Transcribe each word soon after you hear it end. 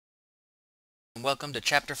Welcome to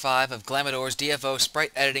Chapter 5 of Glamador's DFO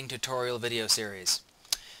Sprite Editing Tutorial video series.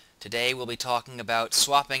 Today we'll be talking about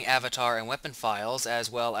swapping avatar and weapon files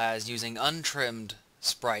as well as using untrimmed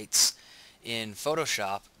sprites in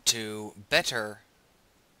Photoshop to better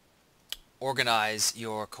organize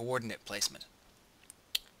your coordinate placement.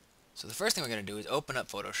 So the first thing we're going to do is open up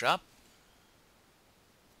Photoshop.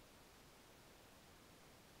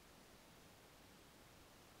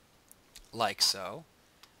 Like so.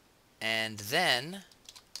 And then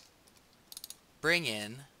bring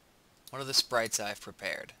in one of the sprites I've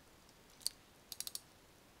prepared.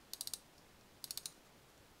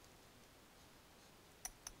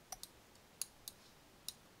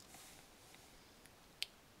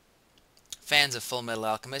 Fans of Full Metal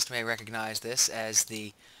Alchemist may recognize this as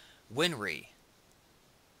the Winry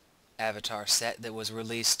avatar set that was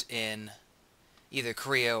released in either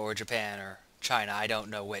Korea or Japan or China, I don't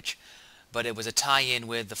know which. But it was a tie-in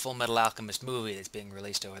with the Full Metal Alchemist movie that's being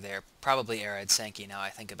released over there. Probably Arad Senki, now I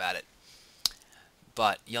think about it.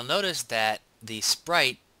 But you'll notice that the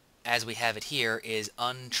sprite, as we have it here, is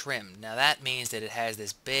untrimmed. Now that means that it has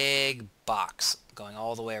this big box going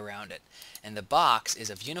all the way around it. And the box is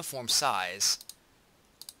of uniform size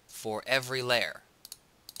for every layer.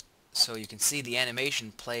 So you can see the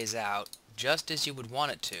animation plays out just as you would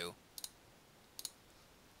want it to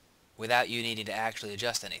without you needing to actually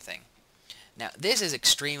adjust anything. Now, this is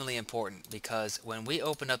extremely important because when we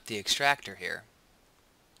open up the extractor here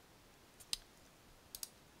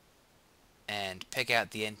and pick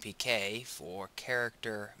out the NPK for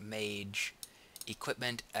character, mage,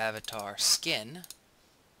 equipment, avatar, skin,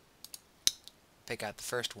 pick out the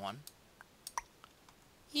first one.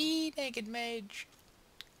 Yee, naked mage.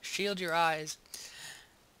 Shield your eyes.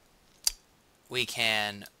 We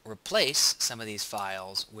can replace some of these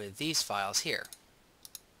files with these files here.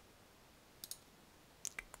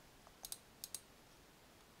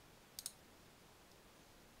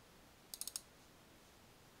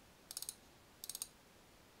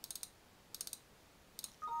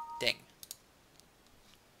 Ding.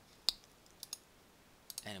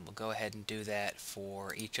 And we'll go ahead and do that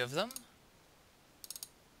for each of them.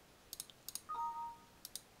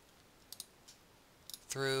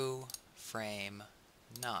 Through frame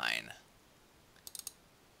 9.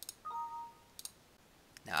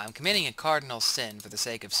 Now I'm committing a cardinal sin for the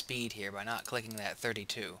sake of speed here by not clicking that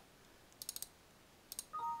 32.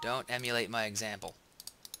 Don't emulate my example.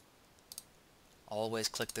 Always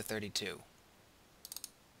click the 32.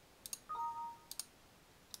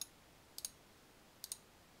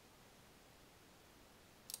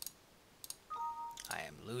 I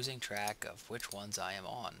am losing track of which ones I am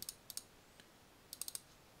on.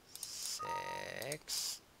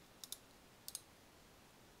 6,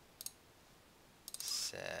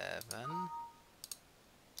 7.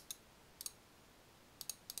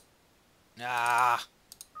 Ah!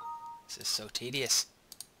 This is so tedious.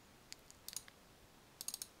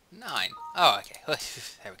 9. Oh, okay.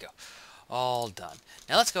 There we go. All done.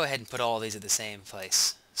 Now let's go ahead and put all these at the same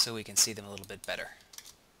place so we can see them a little bit better.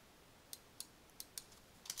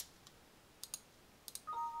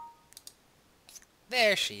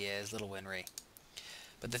 There she is, little Winry.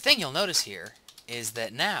 But the thing you'll notice here is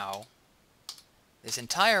that now this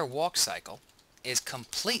entire walk cycle is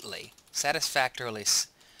completely satisfactorily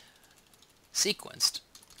sequenced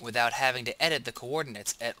without having to edit the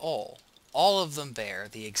coordinates at all. All of them bear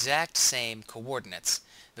the exact same coordinates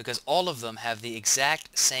because all of them have the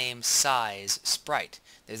exact same size sprite.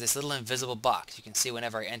 There's this little invisible box. You can see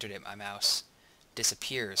whenever I entered it, my mouse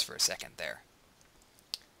disappears for a second there.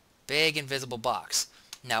 Big invisible box.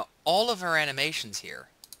 Now, all of her animations here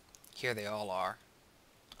they all are,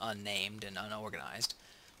 unnamed and unorganized,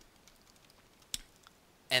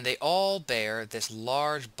 and they all bear this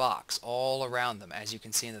large box all around them, as you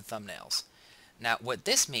can see in the thumbnails. Now, what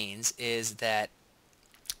this means is that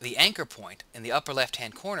the anchor point in the upper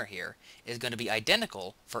left-hand corner here is going to be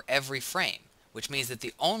identical for every frame, which means that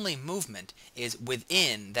the only movement is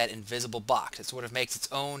within that invisible box. It sort of makes its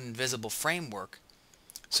own invisible framework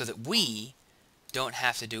so that we don't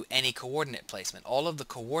have to do any coordinate placement. All of the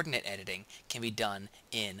coordinate editing can be done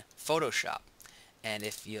in Photoshop. And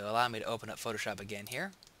if you allow me to open up Photoshop again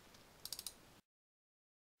here,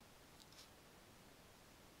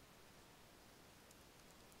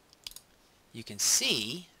 you can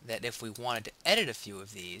see that if we wanted to edit a few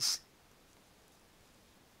of these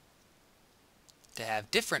to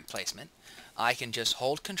have different placement, I can just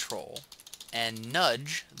hold Control and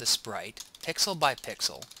nudge the sprite pixel by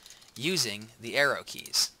pixel using the arrow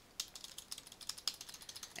keys.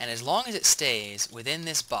 And as long as it stays within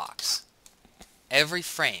this box, every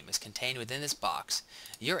frame is contained within this box,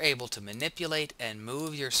 you're able to manipulate and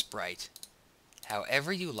move your sprite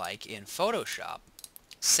however you like in Photoshop,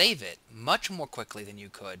 save it much more quickly than you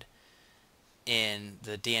could in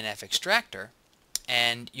the DNF extractor,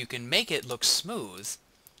 and you can make it look smooth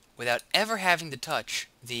without ever having to touch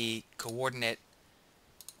the coordinate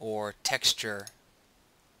or texture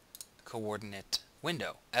coordinate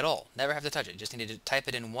window at all. Never have to touch it. Just need to type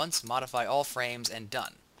it in once, modify all frames, and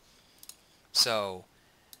done. So,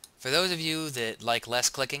 for those of you that like less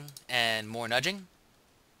clicking and more nudging,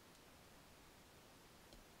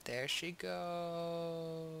 there she goes.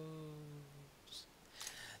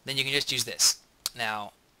 Then you can just use this.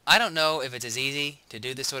 Now, I don't know if it's as easy to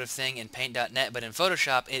do this sort of thing in Paint.net, but in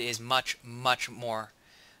Photoshop it is much, much more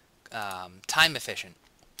time efficient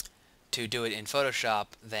to do it in Photoshop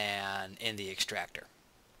than in the extractor.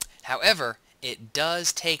 However, it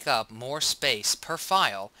does take up more space per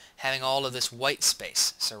file having all of this white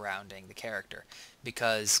space surrounding the character,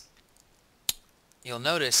 because you'll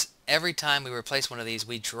notice every time we replace one of these,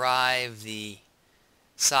 we drive the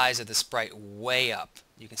size of the sprite way up.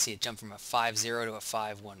 You can see it jump from a 5.0 to a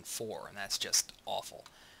 5.14, and that's just awful.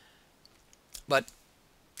 But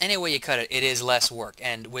any way you cut it, it is less work.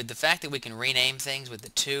 And with the fact that we can rename things with the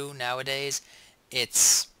 2 nowadays,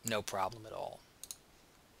 it's no problem at all.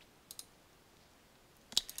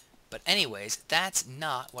 But anyways, that's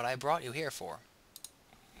not what I brought you here for.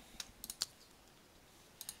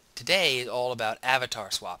 Today is all about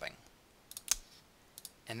avatar swapping.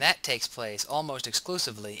 And that takes place almost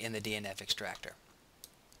exclusively in the DNF extractor.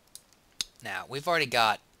 Now, we've already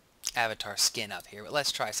got avatar skin up here, but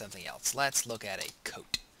let's try something else. Let's look at a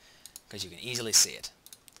coat, because you can easily see it.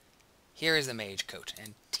 Here is the mage coat,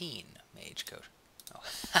 and teen mage coat.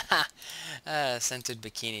 Oh, censored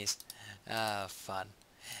bikinis. Fun.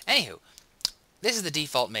 Anywho, this is the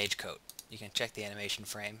default mage coat. You can check the animation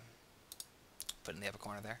frame. Put it in the upper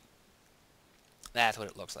corner there. That's what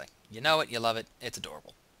it looks like. You know it, you love it, it's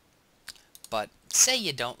adorable. But say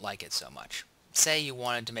you don't like it so much. Say you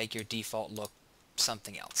wanted to make your default look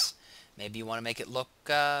something else. Maybe you want to make it look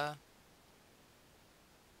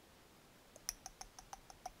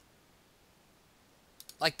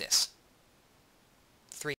like this.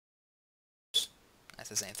 3. That's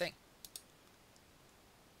the same thing.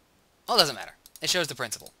 Well, it doesn't matter. It shows the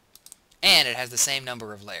principle. And it has the same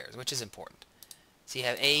number of layers, which is important. So you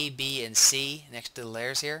have A, B, and C next to the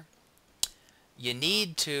layers here. You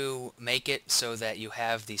need to make it so that you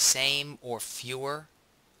have the same or fewer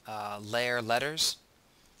layer letters,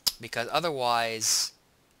 because otherwise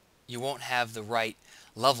you won't have the right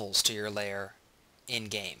levels to your layer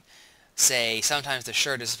in-game. Say, sometimes the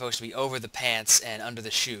shirt is supposed to be over the pants and under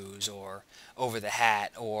the shoes, or over the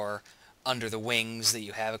hat, or under the wings that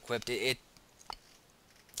you have equipped.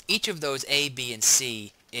 Each of those A, B, and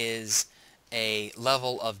C is a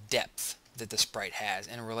level of depth that the sprite has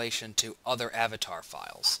in relation to other avatar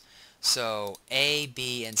files. So A,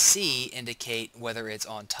 B, and C indicate whether it's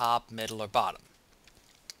on top, middle, or bottom.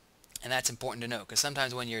 And that's important to know, because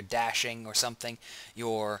sometimes when you're dashing or something,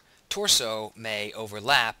 your torso may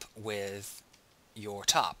overlap with your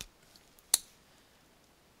top.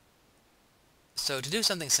 So to do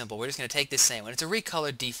something simple, we're just going to take this same one. It's a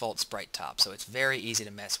recolored default sprite top, so it's very easy to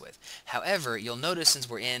mess with. However, you'll notice since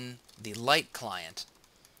we're in the light client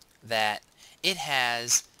that it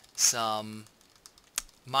has some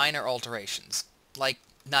minor alterations, like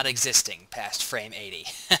not existing past frame 80.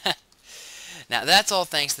 Now that's all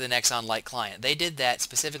thanks to the Nexon Light client. They did that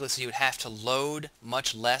specifically so you would have to load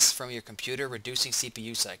much less from your computer, reducing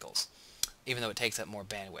CPU cycles, even though it takes up more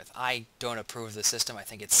bandwidth. I don't approve of the system. I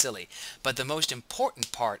think it's silly. But the most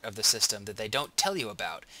important part of the system that they don't tell you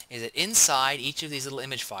about is that inside each of these little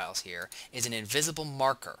image files here is an invisible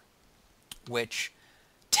marker, which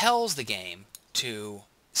tells the game to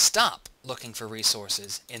stop looking for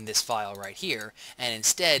resources in this file right here and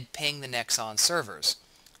instead ping the Nexon servers.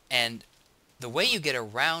 And the way you get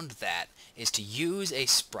around that is to use a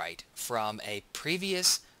sprite from a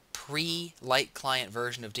previous pre-light client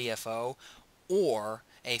version of DFO or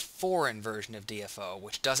a foreign version of DFO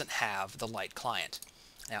which doesn't have the light client.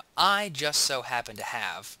 Now I just so happen to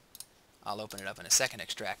have, I'll open it up in a second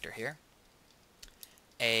extractor here,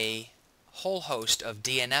 a whole host of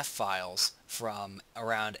DNF files from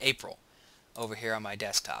around April over here on my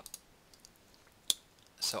desktop.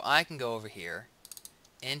 So I can go over here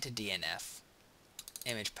into DNF,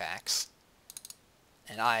 image packs,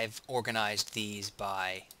 and I've organized these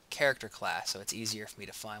by character class so it's easier for me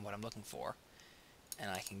to find what I'm looking for.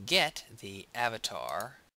 And I can get the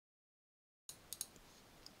avatar,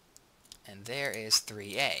 and there is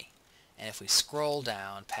 3A. And if we scroll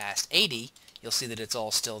down past 80, you'll see that it's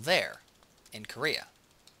all still there in Korea,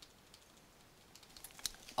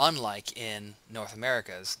 unlike in North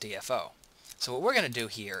America's DFO. So what we're going to do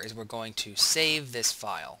here is we're going to save this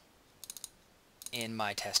file in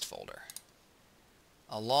my test folder,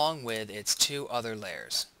 along with its two other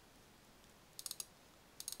layers,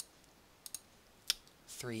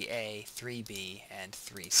 3A, 3B, and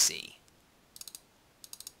 3C.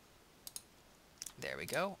 There we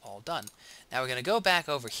go, all done. Now we're going to go back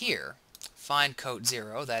over here, find coat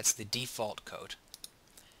 0, that's the default coat,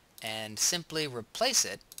 and simply replace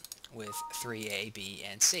it with 3A, B,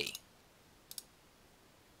 and C.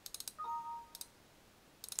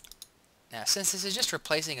 Now, since this is just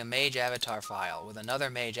replacing a mage avatar file with another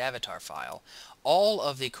mage avatar file, all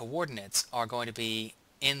of the coordinates are going to be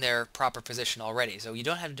in their proper position already, so you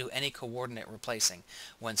don't have to do any coordinate replacing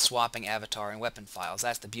when swapping avatar and weapon files.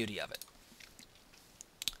 That's the beauty of it.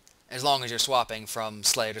 As long as you're swapping from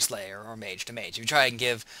Slayer to Slayer or Mage to Mage. If you try and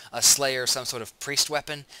give a Slayer some sort of priest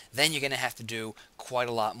weapon, then you're going to have to do quite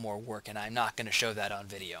a lot more work, and I'm not going to show that on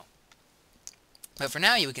video. But for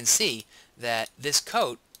now, you can see that this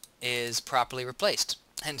coat is properly replaced.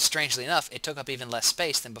 And strangely enough, it took up even less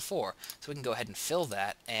space than before. So we can go ahead and fill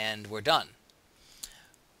that, and we're done.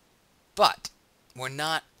 But we're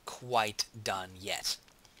not quite done yet.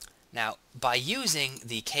 Now, by using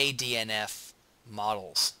the KDNF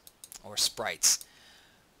models, or sprites,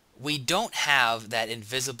 we don't have that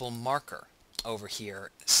invisible marker over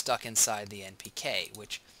here stuck inside the NPK,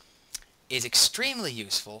 which is extremely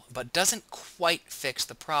useful, but doesn't quite fix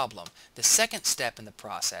the problem. The second step in the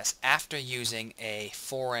process, after using a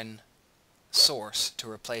foreign source to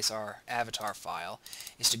replace our avatar file,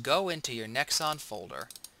 is to go into your Nexon folder,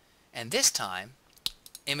 and this time,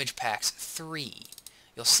 image packs 3.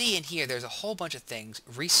 You'll see in here there's a whole bunch of things,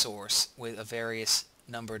 resource with a various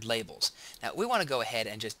numbered labels. Now we want to go ahead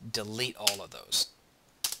and just delete all of those.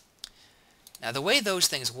 Now the way those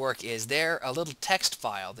things work is they're a little text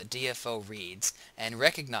file that DFO reads and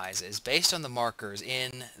recognizes based on the markers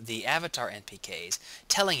in the avatar NPKs,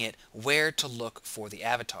 telling it where to look for the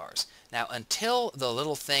avatars. Now until the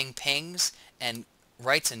little thing pings and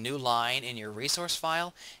writes a new line in your resource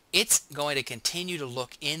file, it's going to continue to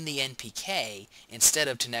look in the NPK instead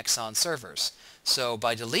of to Nexon servers. So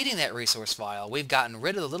by deleting that resource file, we've gotten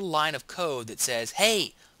rid of the little line of code that says,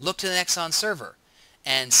 hey, look to the Nexon server.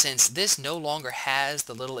 And since this no longer has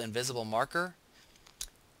the little invisible marker,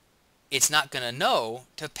 it's not going to know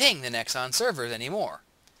to ping the Nexon servers anymore.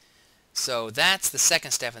 So that's the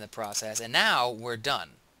second step in the process, and now we're done.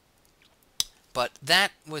 But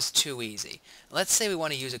that was too easy. Let's say we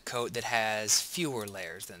want to use a coat that has fewer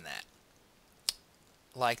layers than that.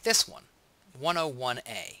 Like this one,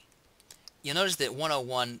 101A. You'll notice that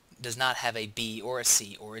 101 does not have a B or a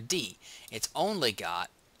C or a D. It's only got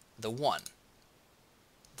the 1.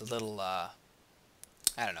 The little, I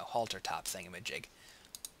don't know, halter top thingamajig.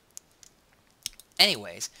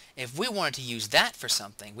 Anyways, if we wanted to use that for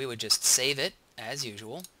something, we would just save it, as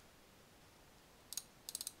usual,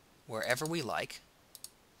 wherever we like,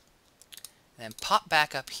 and then pop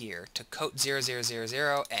back up here to coat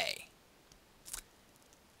 0000A.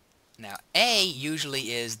 Now, A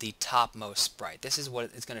usually is the topmost sprite. This is what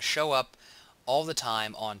it's going to show up all the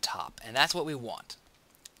time on top, and that's what we want.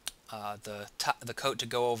 The coat to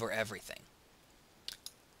go over everything.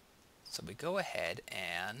 So we go ahead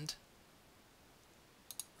and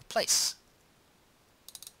replace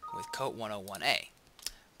with coat 101A.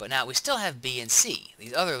 But now we still have B and C,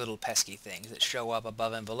 these other little pesky things that show up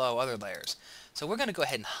above and below other layers. So we're going to go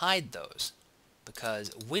ahead and hide those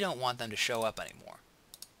because we don't want them to show up anymore.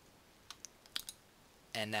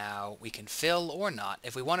 And now we can fill or not.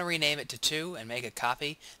 If we want to rename it to 2 and make a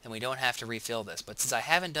copy, then we don't have to refill this. But since I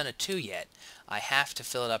haven't done a 2 yet, I have to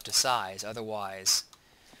fill it up to size, otherwise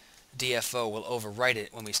DFO will overwrite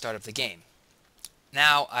it when we start up the game.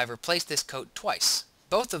 Now I've replaced this coat twice,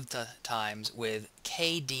 both of the times with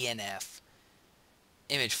KDNF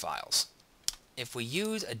image files. If we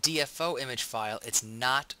use a DFO image file, it's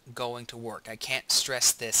not going to work. I can't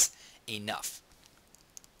stress this enough.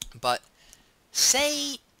 But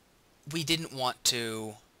say we didn't want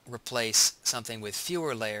to replace something with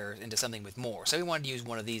fewer layers into something with more. So we wanted to use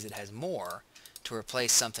one of these that has more to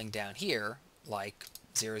replace something down here like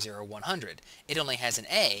 00100. It only has an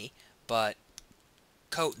A, but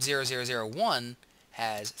coat 0001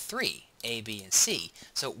 has 3, A, B, and C.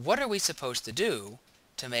 So what are we supposed to do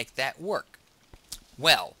to make that work?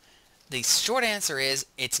 Well, the short answer is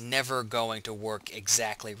it's never going to work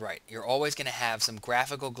exactly right. You're always going to have some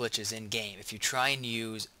graphical glitches in-game if you try and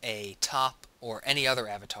use a top or any other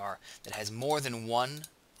avatar that has more than one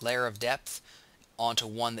layer of depth onto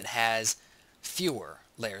one that has fewer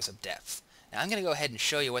layers of depth. Now I'm going to go ahead and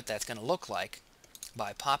show you what that's going to look like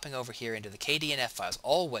by popping over here into the KDNF files,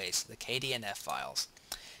 always the KDNF files.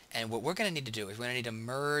 And what we're going to need to do is we're going to need to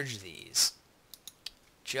merge these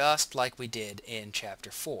just like we did in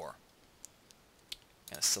Chapter 4.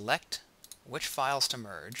 I'm going to select which files to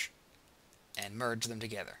merge and merge them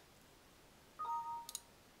together.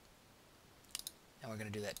 And we're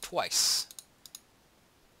going to do that twice.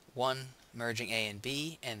 One merging A and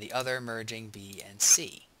B, and the other merging B and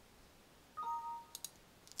C.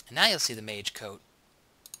 And now you'll see the mage coat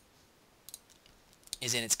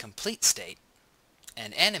is in its complete state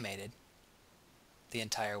and animated the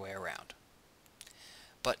entire way around.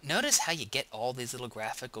 But notice how you get all these little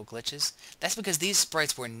graphical glitches? That's because these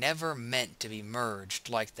sprites were never meant to be merged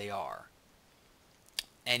like they are.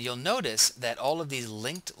 And you'll notice that all of these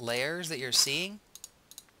linked layers that you're seeing,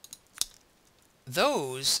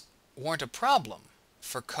 those weren't a problem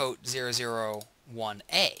for coat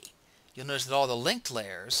 001A. You'll notice that all the linked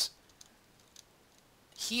layers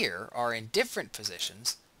here are in different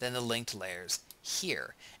positions than the linked layers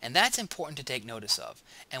here. And that's important to take notice of.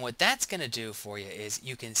 And what that's going to do for you is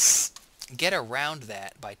you can get around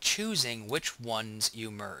that by choosing which ones you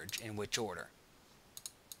merge in which order.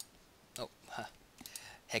 Oh,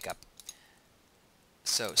 hiccup.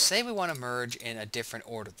 So say we want to merge in a different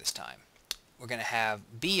order this time. We're going to have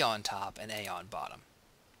B on top and A on bottom.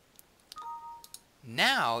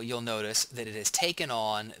 Now you'll notice that it has taken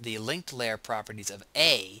on the linked layer properties of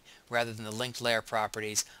A rather than the linked layer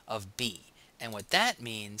properties of B. And what that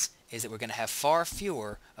means is that we're going to have far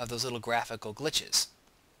fewer of those little graphical glitches.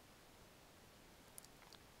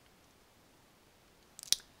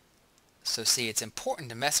 So see, it's important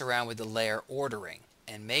to mess around with the layer ordering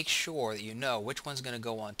and make sure that you know which one's going to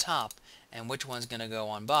go on top and which one's going to go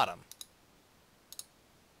on bottom.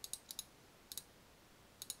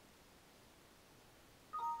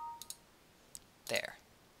 There.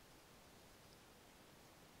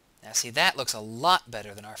 Now see, that looks a lot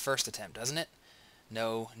better than our first attempt, doesn't it?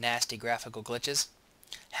 No nasty graphical glitches.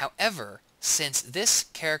 However, since this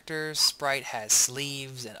character's sprite has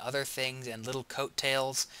sleeves and other things and little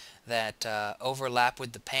coattails that overlap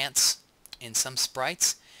with the pants in some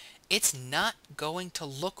sprites, it's not going to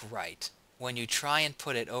look right when you try and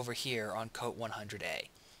put it over here on coat 100A.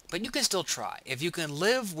 But you can still try. If you can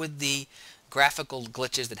live with the graphical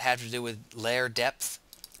glitches that have to do with layer depth,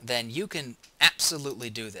 then you can absolutely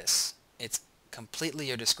do this. It's completely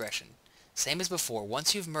your discretion. Same as before,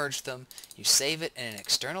 once you've merged them, you save it in an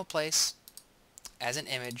external place as an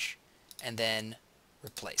image, and then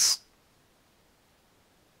replace.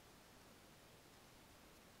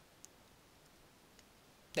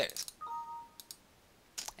 There it is.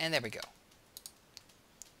 And there we go.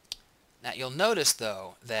 Now you'll notice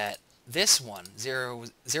though that this one,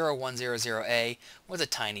 0100A, was a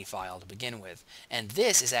tiny file to begin with. And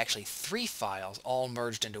this is actually 3 files all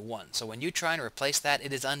merged into one. So when you try and replace that,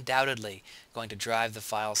 it is undoubtedly going to drive the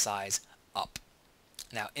file size up.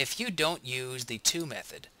 Now, if you don't use the to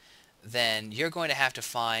method, then you're going to have to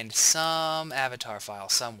find some avatar file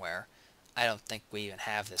somewhere. I don't think we even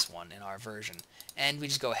have this one in our version. And we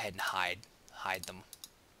just go ahead and hide them.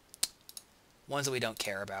 Ones that we don't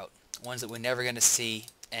care about. Ones that we're never going to see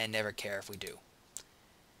and never care if we do.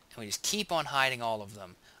 And we just keep on hiding all of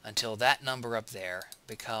them until that number up there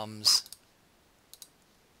becomes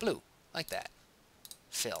blue, like that.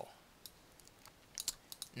 Fill.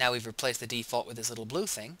 Now we've replaced the default with this little blue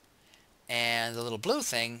thing, and the little blue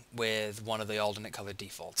thing with one of the alternate colored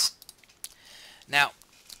defaults. Now,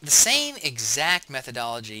 the same exact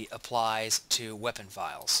methodology applies to weapon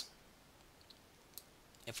files.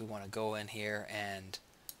 If we want to go in here and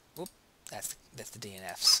that's the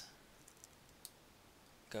DNFs.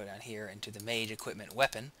 Go down here into the mage equipment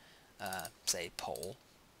weapon, say pole,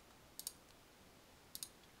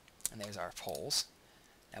 and there's our poles.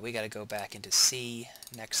 Now we got to go back into C,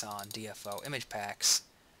 Nexon, DFO, image packs,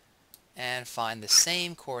 and find the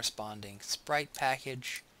same corresponding sprite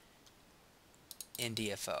package in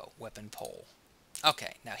DFO, weapon pole.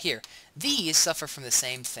 Okay, now here, these suffer from the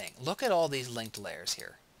same thing. Look at all these linked layers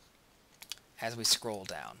here as we scroll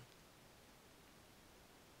down.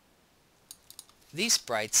 These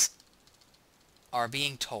sprites are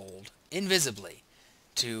being told invisibly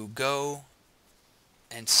to go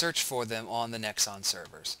and search for them on the Nexon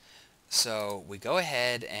servers. So we go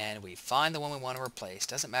ahead and we find the one we want to replace.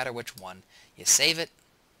 Doesn't matter which one. You save it.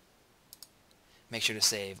 Make sure to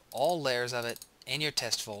save all layers of it in your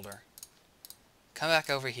test folder. Come back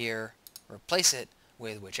over here, replace it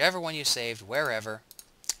with whichever one you saved, wherever,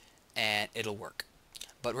 and it'll work.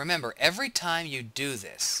 But remember, every time you do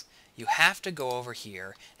this, you have to go over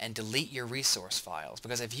here and delete your resource files,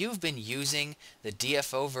 because if you've been using the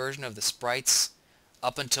DFO version of the sprites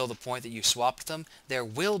up until the point that you swapped them, there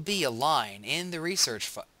will be a line in the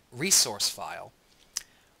resource file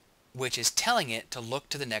which is telling it to look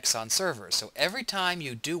to the Nexon servers. So every time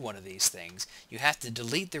you do one of these things, you have to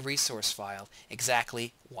delete the resource file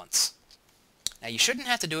exactly once. Now, you shouldn't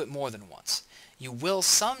have to do it more than once. You will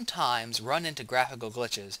sometimes run into graphical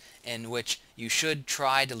glitches in which you should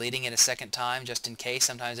try deleting it a second time just in case.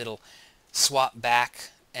 Sometimes it'll swap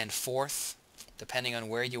back and forth depending on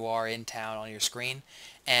where you are in town on your screen,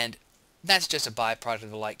 and that's just a byproduct of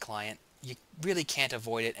the light client. You really can't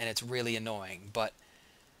avoid it, and it's really annoying, but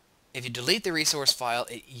if you delete the resource file,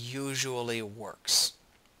 it usually works.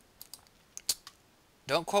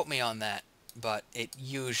 Don't quote me on that, but it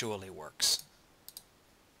usually works.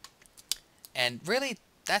 And really,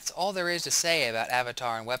 that's all there is to say about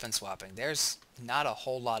avatar and weapon swapping. There's not a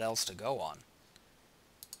whole lot else to go on.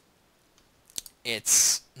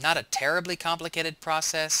 It's not a terribly complicated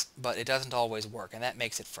process, but it doesn't always work, and that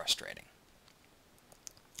makes it frustrating.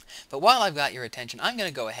 But while I've got your attention, I'm going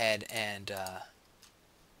to go ahead and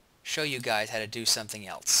show you guys how to do something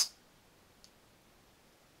else.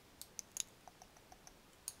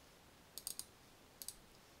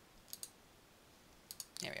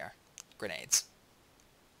 There we are. Grenades.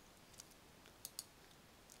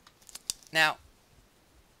 Now,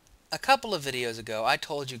 a couple of videos ago, I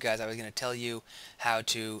told you guys I was going to tell you how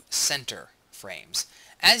to center frames.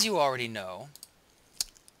 As you already know,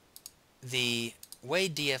 the way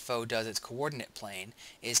DFO does its coordinate plane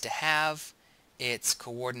is to have its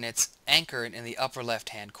coordinates anchored in the upper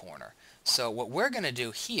left-hand corner. So what we're going to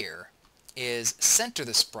do here is center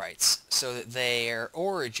the sprites so that their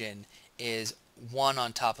origin is one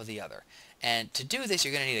on top of the other. And to do this,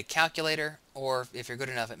 you're going to need a calculator, or if you're good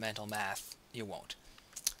enough at mental math, you won't.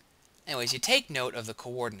 Anyways, you take note of the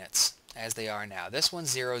coordinates as they are now. This one's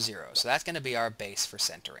 0, 0, so that's going to be our base for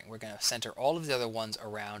centering. We're going to center all of the other ones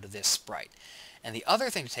around this sprite. And the other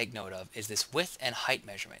thing to take note of is this width and height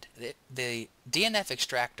measurement. The DNF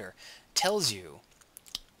extractor tells you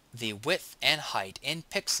the width and height in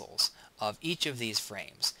pixels of each of these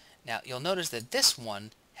frames. Now, you'll notice that this one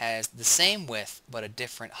has the same width but a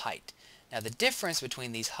different height. Now, the difference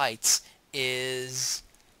between these heights is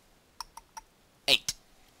 8.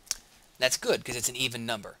 That's good because it's an even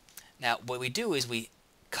number. Now, what we do is we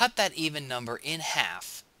cut that even number in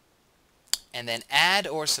half and then add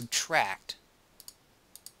or subtract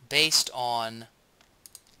based on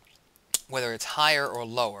whether it's higher or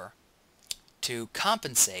lower to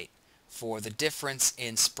compensate for the difference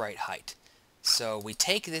in sprite height. So we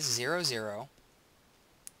take this 0, 0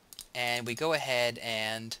 and we go ahead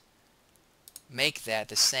and make that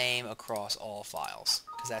the same across all files,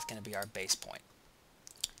 because that's going to be our base point.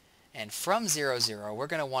 And from 0, 0, we're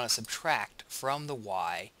going to want to subtract from the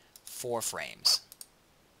Y 4 frames.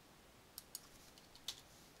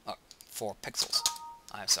 Oh, 4 pixels.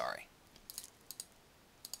 I'm sorry.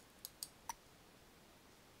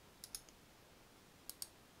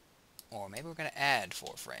 Or maybe we're going to add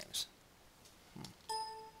 4 frames.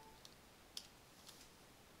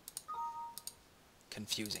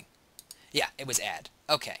 Confusing. Yeah, it was add.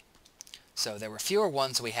 Okay. So there were fewer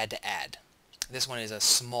ones, so we had to add. This one is a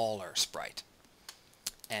smaller sprite.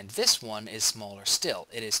 And this one is smaller still.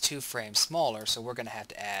 It is 2 frames smaller, so we're going to have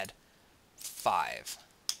to add 5.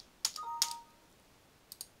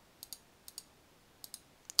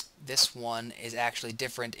 This one is actually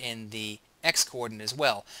different in the x-coordinate as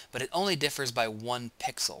well, but it only differs by 1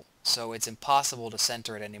 pixel, so it's impossible to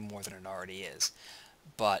center it any more than it already is.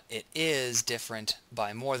 But it is different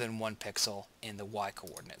by more than 1 pixel in the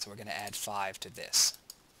y-coordinate, so we're going to add 5 to this.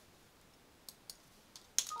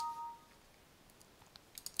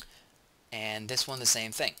 And this one the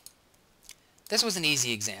same thing. This was an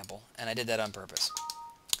easy example, and I did that on purpose.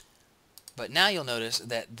 But now you'll notice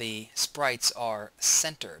that the sprites are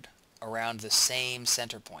centered around the same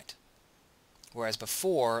center point, whereas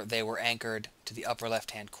before they were anchored to the upper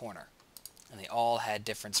left-hand corner, and they all had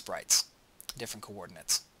different sprites, different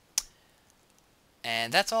coordinates.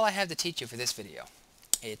 And that's all I have to teach you for this video.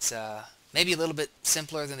 It's maybe a little bit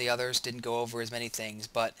simpler than the others, didn't go over as many things,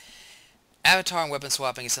 but avatar and weapon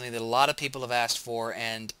swapping is something that a lot of people have asked for,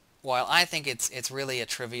 and while I think it's really a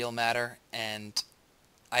trivial matter, and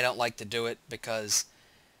I don't like to do it because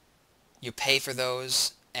you pay for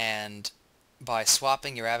those, and by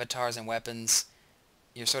swapping your avatars and weapons,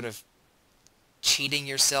 you're sort of cheating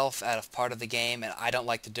yourself out of part of the game, and I don't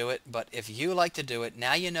like to do it. But if you like to do it,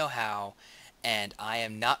 now you know how, and I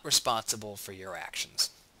am not responsible for your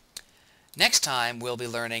actions. Next time we'll be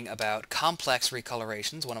learning about complex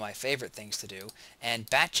recolorations, one of my favorite things to do, and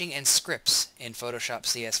batching and scripts in Photoshop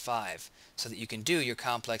CS5 so that you can do your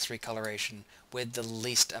complex recoloration with the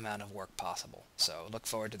least amount of work possible. So look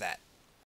forward to that.